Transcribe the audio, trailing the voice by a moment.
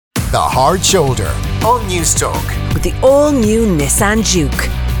The Hard Shoulder on Newstalk. With the all-new Nissan Juke,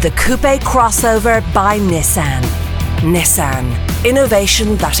 the coupe crossover by Nissan. Nissan,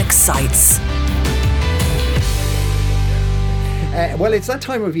 innovation that excites. Well, it's that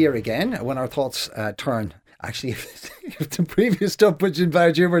time of year again when our thoughts turn. Actually, if the previous stuff puts you in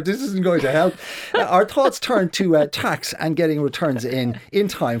bad humour, this isn't going to help. Our thoughts turn to tax and getting returns in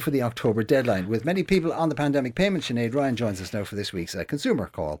time for the October deadline. With many people on the pandemic payment, Sinead Ryan joins us now for this week's consumer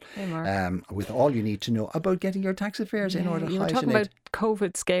call. Hey, Mark. With all you need to know about getting your tax affairs in order. You were Hi, talking Sinead. about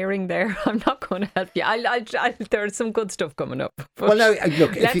COVID scaring there. I'm not going to help you. There's some good stuff coming up. Well, now,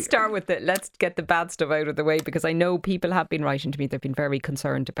 look. Let's start with it. Let's get the bad stuff out of the way, because I know people have been writing to me. They've been very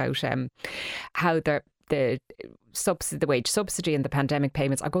concerned about how the wage subsidy and the pandemic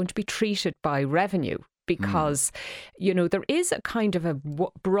payments are going to be treated by revenue, because there is a kind of a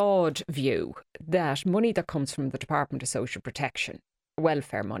broad view that money that comes from the Department of Social Protection,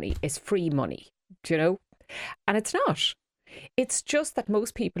 welfare money, is free money, and it's not. It's just that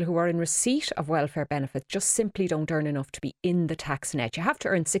most people who are in receipt of welfare benefits just simply don't earn enough to be in the tax net. You have to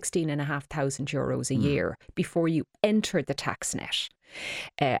earn €16,500 a year before you enter the tax net.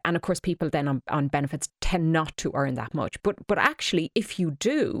 And of course, people then on benefits tend not to earn that much. But actually, if you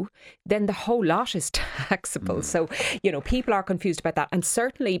do, then the whole lot is taxable. So, people are confused about that. And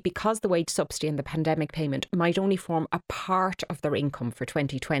certainly because the wage subsidy and the pandemic payment might only form a part of their income for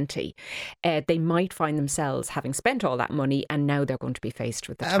 2020, they might find themselves having spent all that money and now they're going to be faced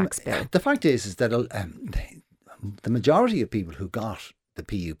with the tax bill. The fact is that the majority of people who got the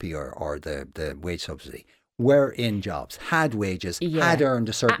PUP or the wage subsidy were in jobs, had wages, had earned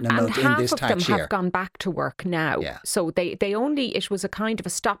a certain amount in this tax year. And half of them have gone back to work now. Yeah. So it was a kind of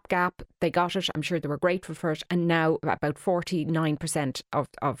a stopgap. They got it. I'm sure they were grateful for it. And now about 49% of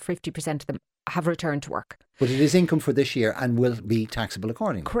 50% of them have returned to work. But it is income for this year and will be taxable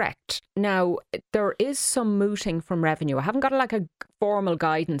accordingly. Correct. Now, there is some mooting from revenue. I haven't got a formal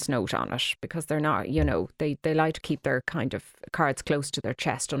guidance note on it, because they're not, they like to keep their kind of cards close to their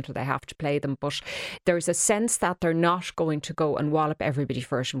chest until they have to play them. But there's a sense that they're not going to go and wallop everybody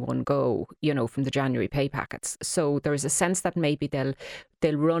first in one go, from the January pay packets. So there's a sense that maybe they'll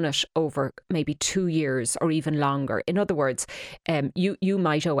run it over maybe 2 years or even longer. In other words, you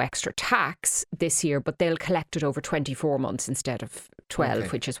might owe extra tax this year, but they'll collect it over 24 months instead of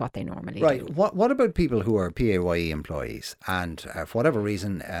 12, which is what they normally do. Right. What about people who are PAYE employees and for whatever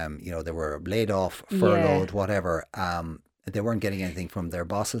reason, they were laid off, furloughed, whatever, they weren't getting anything from their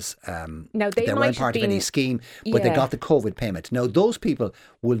bosses. Now they weren't part of any scheme, but they got the COVID payment. Now, those people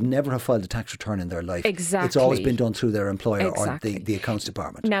will never have filed a tax return in their life. Exactly. It's always been done through their employer or the accounts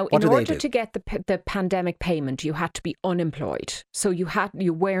department. Now, in order to get the pandemic payment, you had to be unemployed. So you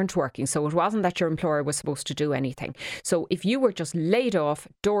weren't working. So it wasn't that your employer was supposed to do anything. So if you were just laid off,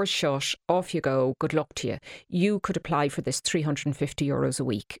 doors shut, off you go, good luck to you, you could apply for this €350 a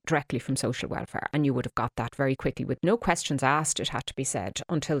week directly from social welfare, and you would have got that very quickly with no questions asked, it had to be said,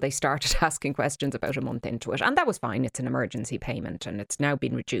 until they started asking questions about a month into it. And that was fine. It's an emergency payment and it's now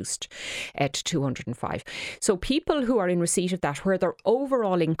been reduced to 205. So people who are in receipt of that, where their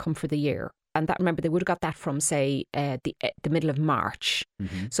overall income for the year, and that, remember, they would have got that from, say, the middle of March.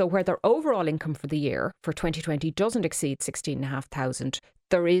 Mm-hmm. So where their overall income for the year for 2020 doesn't exceed 16,500,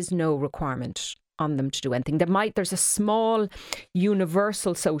 there is no requirement on them to do anything. There's a small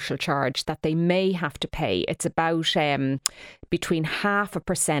universal social charge that they may have to pay. It's about between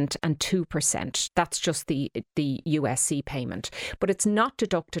 0.5% and 2%. That's just the USC payment, but it's not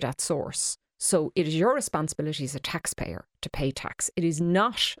deducted at source. So it is your responsibility as a taxpayer to pay tax. It is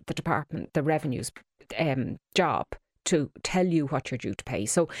not the Revenue's job to tell you what you're due to pay.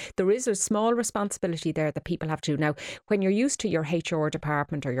 So there is a small responsibility there that people have to do. Now, when you're used to your HR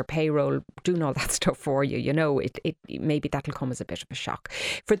department or your payroll doing all that stuff for you, it maybe that'll come as a bit of a shock.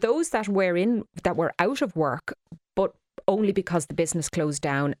 For those that were out of work, but only because the business closed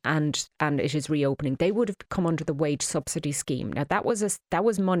down and it is reopening, they would have come under the wage subsidy scheme. Now, that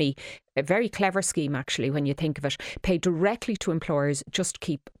was money, a very clever scheme actually, when you think of it, paid directly to employers just to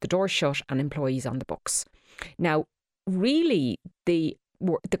keep the doors shut and employees on the books. Now, really, the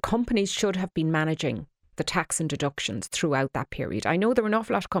companies should have been managing the tax and deductions throughout that period. I know there were an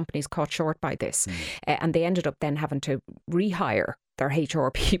awful lot of companies caught short by this, and they ended up then having to rehire their HR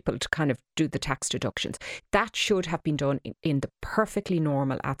people to kind of do the tax deductions. That should have been done in the perfectly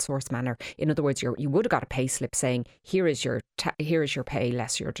normal at-source manner. In other words, you would have got a pay slip saying, here is your pay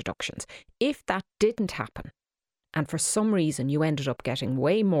less your deductions. If that didn't happen, and for some reason you ended up getting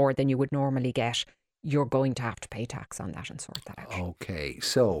way more than you would normally get, you're going to have to pay tax on that and sort that out. Okay,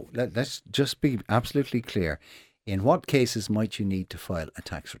 so let's just be absolutely clear. In what cases might you need to file a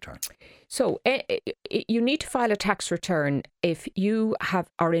tax return? So you need to file a tax return if you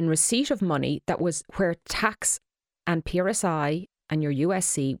are in receipt of money that was where tax and PRSI and your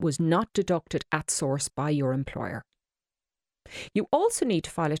USC was not deducted at source by your employer. You also need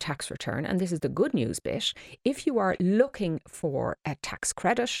to file a tax return, and this is the good news bit, if you are looking for a tax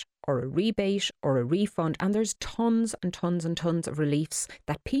credit or a rebate or a refund, and there's tons and tons and tons of reliefs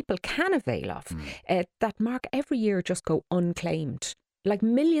that people can avail of that, Mark, every year just go unclaimed. Like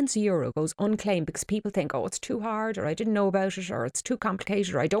millions of euro goes unclaimed because people think, oh, it's too hard, or I didn't know about it, or it's too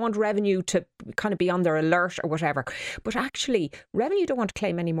complicated, or I don't want revenue to kind of be on their alert or whatever. But actually, revenue don't want to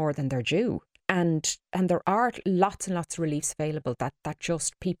claim any more than they're due. And there are lots and lots of reliefs available that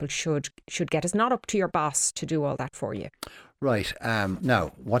just people should get. It's not up to your boss to do all that for you. Right.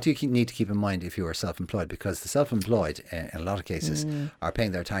 Now, what do you need to keep in mind if you are self-employed? Because the self-employed, in a lot of cases, are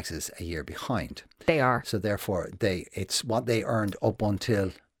paying their taxes a year behind. They are. So therefore, it's what they earned up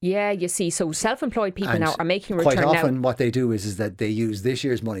until... Yeah, you see, so self-employed people now are making a return. Quite often what they do is that they use this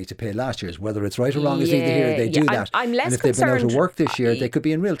year's money to pay last year's. Whether it's right or wrong is neither here. They do that. I'm less and if they've been out of work this year, they could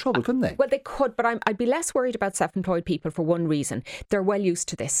be in real trouble, couldn't they? Well, they could, but I'd be less worried about self-employed people for one reason. They're well used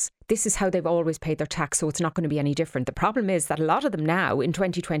to this. This is how they've always paid their tax, so it's not going to be any different. The problem is that a lot of them now in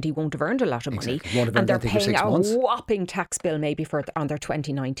 2020 won't have earned a lot of money, and they're paying a whopping tax bill maybe on their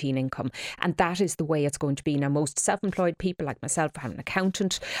 2019 income, and that is the way it's going to be. Now, most self-employed people like myself, I have an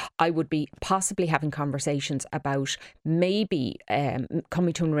accountant, I would be possibly having conversations about maybe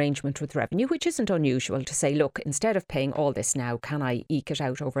coming to an arrangement with revenue, which isn't unusual, to say, look, instead of paying all this now, can I eke it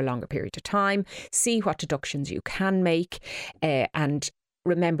out over a longer period of time, see what deductions you can make, and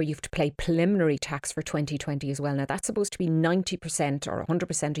remember, you have to pay preliminary tax for 2020 as well. Now, that's supposed to be 90% or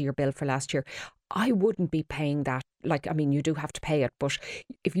 100% of your bill for last year. I wouldn't be paying that. You do have to pay it. But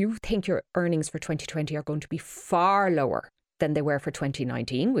if you think your earnings for 2020 are going to be far lower than they were for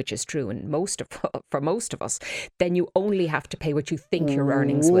 2019, which is true for most of us, then you only have to pay what you think your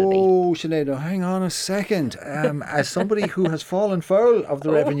earnings will be. Oh, Sinead, hang on a second. As somebody who has fallen foul of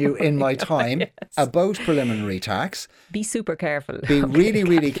the revenue in my time about preliminary tax, be super careful. Be really,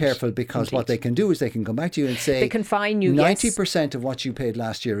 really careful, because what they can do is they can come back to you and say, they can fine you. 90% of what you paid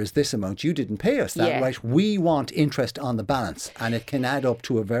last year is this amount. You didn't pay us that, right? We want interest on the balance, and it can add up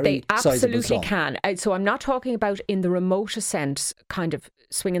to a very sizable sum. They absolutely can. So I'm not talking about in the remotest sense kind of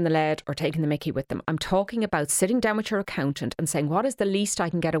swinging the lead or taking the mickey with them. I'm talking about sitting down with your accountant and saying, what is the least I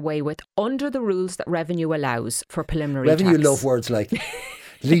can get away with under the rules that revenue allows for preliminary tax? Revenue love words like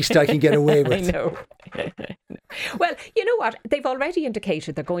least I can get away with. I know. Well, you know what? They've already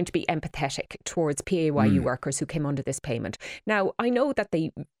indicated they're going to be empathetic towards PAYE workers who came under this payment. Now, I know that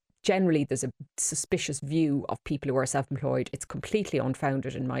generally there's a suspicious view of people who are self-employed. It's completely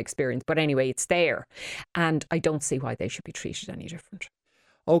unfounded in my experience. But anyway, it's there. And I don't see why they should be treated any different.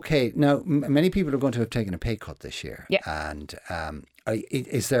 Okay. Now, many people are going to have taken a pay cut this year. Yeah. And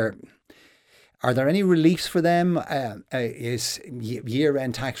are there any reliefs for them? Is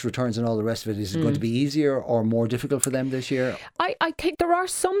year-end tax returns and all the rest of it, is it going to be easier or more difficult for them this year? I think there are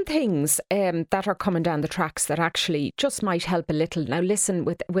some things that are coming down the tracks that actually just might help a little. Now, listen,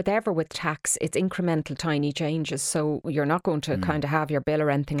 with tax, it's incremental, tiny changes. So you're not going to kind of have your bill or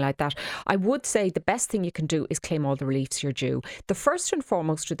anything like that. I would say the best thing you can do is claim all the reliefs you're due. The first and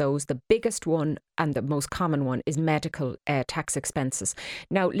foremost of those, the biggest one and the most common one, is medical tax expenses.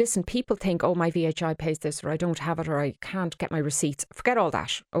 Now, listen, people think, oh, my VHI pays this, or I don't have it, or I can't get my receipts. Forget all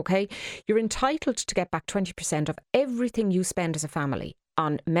that, okay? You're entitled to get back 20% of everything you spend as a family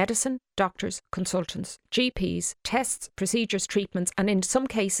on medicine, doctors, consultants, GPs, tests, procedures, treatments, and in some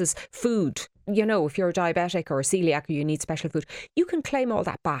cases, food. You know, if you're a diabetic or a celiac or you need special food, you can claim all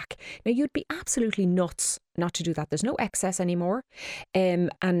that back. Now, you'd be absolutely nuts not to do that. There's no excess anymore.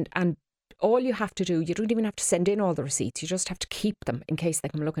 And all you have to do, you don't even have to send in all the receipts. You just have to keep them in case they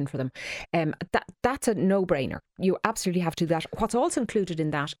come looking for them. That's a no-brainer. You absolutely have to do that. What's also included in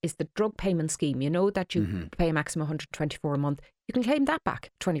that is the drug payment scheme. You know that you pay a maximum 124 a month. You can claim that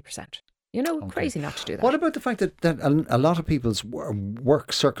back, 20%. You know, crazy not to do that. What about the fact that a lot of people's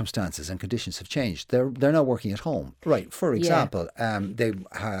work circumstances and conditions have changed? They're now working at home. Right. For example, they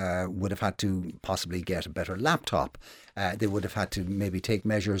would have had to possibly get a better laptop. They would have had to maybe take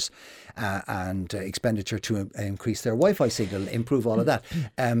measures and expenditure to increase their Wi-Fi signal, improve all of that.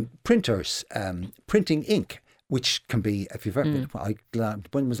 Printers, printing ink, which can be, if you've ever,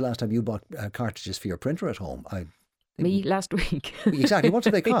 when was the last time you bought cartridges for your printer at home? Me last week. Exactly. What do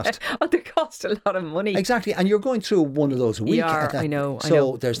they cost? Oh, they cost a lot of money. Exactly. And you're going through one of those a week. You are, I know.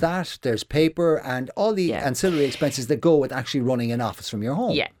 So there's that, there's paper and all the ancillary expenses that go with actually running an office from your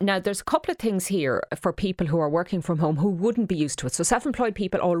home. Yeah. Now, there's a couple of things here for people who are working from home who wouldn't be used to it. So self-employed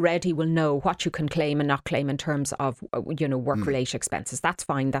people already will know what you can claim and not claim in terms of, work-related expenses. That's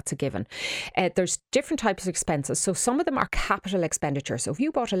fine. That's a given. There's different types of expenses. So some of them are capital expenditure. So if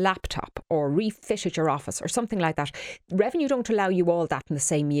you bought a laptop or refitted your office or something like that, revenue don't allow you all that in the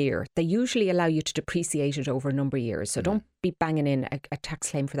same year. They usually allow you to depreciate it over a number of years. So don't be banging in a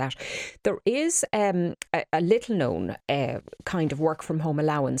tax claim for that. There is a little known kind of work from home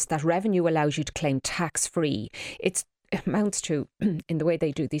allowance that revenue allows you to claim tax free. It amounts to, in the way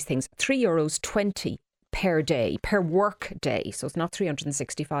they do these things, €3.20 per day, per work day. So it's not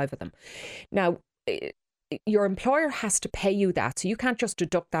 365 of them. Now, your employer has to pay you that. So you can't just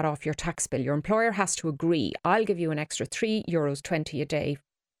deduct that off your tax bill. Your employer has to agree, I'll give you an extra €3.20 a day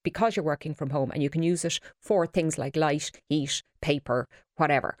because you're working from home, and you can use it for things like light, heat, paper,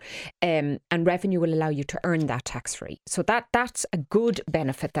 whatever. And revenue will allow you to earn that tax free. So that's a good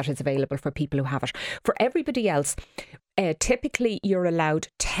benefit that is available for people who have it. For everybody else, typically you're allowed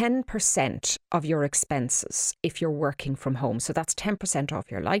 10% of your expenses if you're working from home. So that's 10% off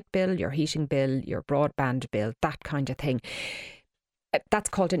your light bill, your heating bill, your broadband bill, that kind of thing. That's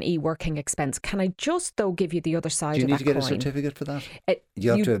called an e-working expense. Can I just, though, give you the other side of that coin? Do you need to get a certificate for that?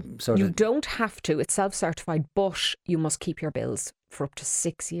 You don't have to. It's self-certified, but you must keep your bills for up to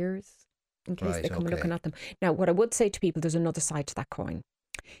 6 years in case they come looking at them. Now, what I would say to people, there's another side to that coin.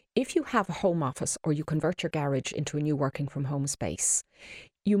 If you have a home office or you convert your garage into a new working from home space,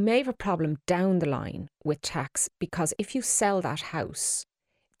 you may have a problem down the line with tax, because if you sell that house,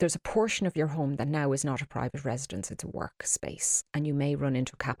 there's a portion of your home that now is not a private residence, it's a work space, and you may run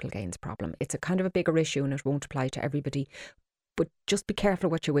into a capital gains problem. It's a kind of a bigger issue and it won't apply to everybody, but just be careful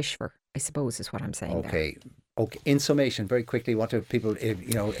what you wish for, I suppose, is what I'm saying there. Okay. In summation, very quickly, what do people,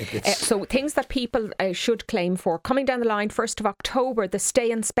 so things that people should claim for coming down the line, 1st of October, the stay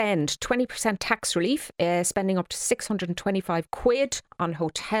and spend, 20% tax relief, spending up to £625 on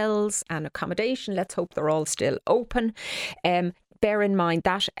hotels and accommodation. Let's hope they're all still open. Bear in mind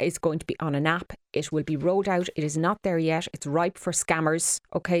that is going to be on an app. It will be rolled out. It is not there yet. It's ripe for scammers.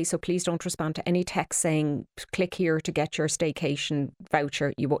 Okay, so please don't respond to any text saying click here to get your staycation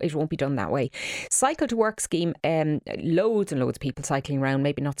voucher. It won't be done that way. Cycle to work scheme. Loads and loads of people cycling around.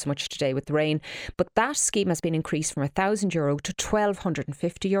 Maybe not so much today with the rain, but that scheme has been increased from €1,000 to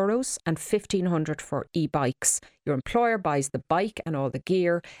 €1,250 and €1,500 for e-bikes. Your employer buys the bike and all the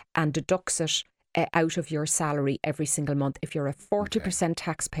gear and deducts it out of your salary every single month. If you're a 40%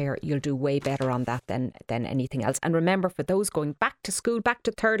 taxpayer, you'll do way better on that than anything else. And remember, for those going back to school, back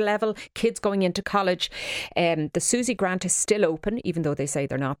to third level, kids going into college, the SUSI grant is still open, even though they say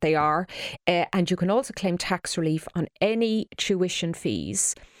they're not. They are. And you can also claim tax relief on any tuition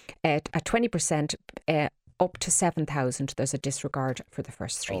fees at 20%. Up to 7,000, there's a disregard for the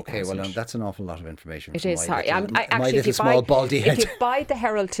first 3,000. Okay, well, that's an awful lot of information. It is. Sorry, if you buy the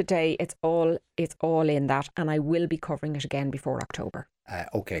Herald today, it's all in that, and I will be covering it again before October.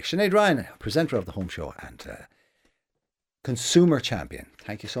 Okay, Sinead Ryan, presenter of the Home Show and consumer champion.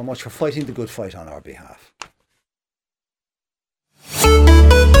 Thank you so much for fighting the good fight on our behalf.